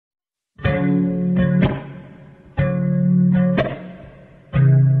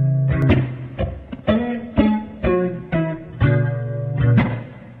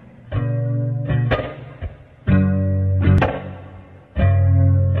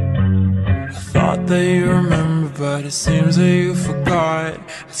Thought that you remember, but it seems that you forgot.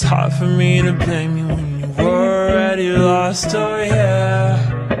 It's hard for me to blame you when you were already lost, oh yeah.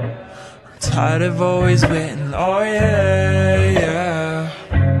 I'm tired of always waiting, oh yeah, yeah.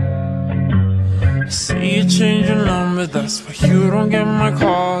 I see you change your number, that's why you don't get my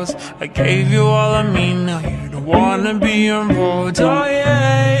calls. I gave you all I mean, now you don't wanna be involved, oh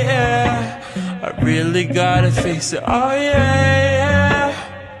yeah, yeah. I really gotta face it, oh yeah, yeah.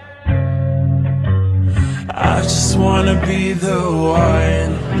 I just wanna be the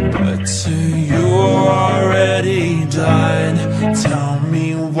one, but to you already done. Tell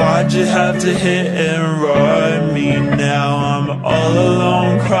me, why'd you have to hit and run me? Now I'm all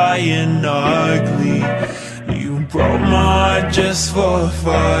alone crying ugly. You broke my heart just for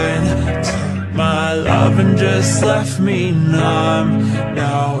fun. Took my love and just left me numb.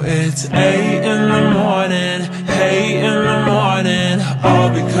 Now it's 8 in the morning, 8 in the morning, all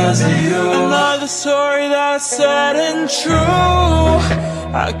because of you. Another story that's sad and true.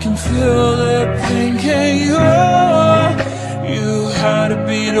 I can feel the pain in you. You had to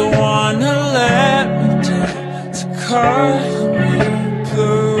be the one to let me down, to cut me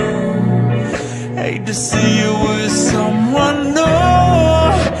blue. Hate to see you with someone new.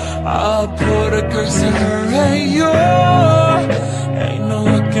 I'll put a curse on her and you. Ain't no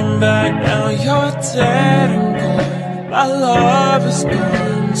looking back now, you're dead and gone. My love is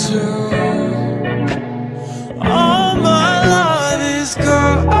gone too. All my love is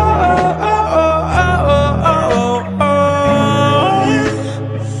gone.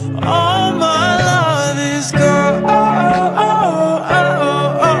 All my love is gone.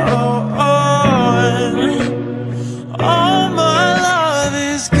 All my love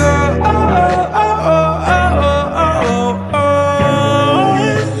is gone.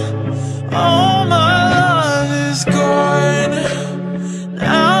 All my love is gone.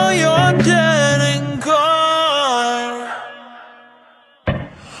 Now you're dead and gone.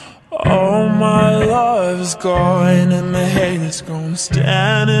 All my love is gone, and the hate is gone.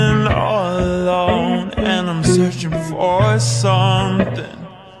 Standing all alone, and I'm searching for something,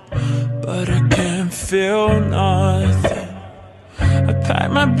 but I can't feel nothing. I pack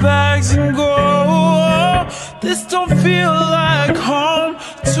my bags and go. This don't feel like home.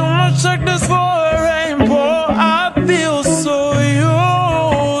 Too much darkness for a rainbow. I feel so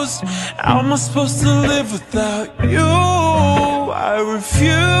used. How am I supposed to live without you? I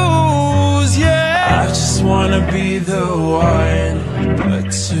refuse, yeah. I just wanna be the one,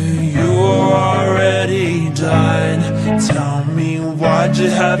 but to you already done. Tell me, why'd you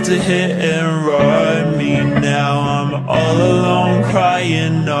have to hit and run me? Now I'm all alone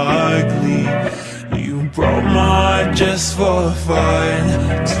crying ugly. You broke my heart just for fun.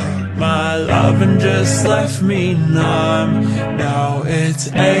 Took my love and just left me numb. Now it's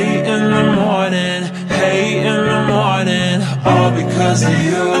 8 in the morning, 8 in the morning, all because of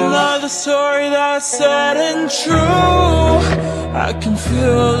you. Another story that's sad and true. I can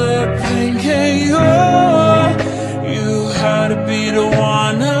feel the pain in you. You had to be the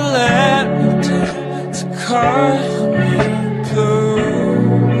one to let me down, to cut me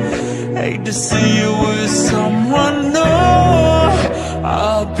blue. Hate to see you with someone new.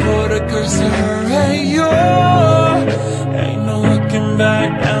 I'll put a curse on her and you. Ain't no looking back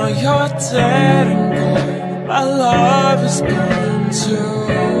now, you're dead and gone. My love is gone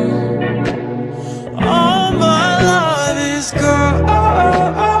too.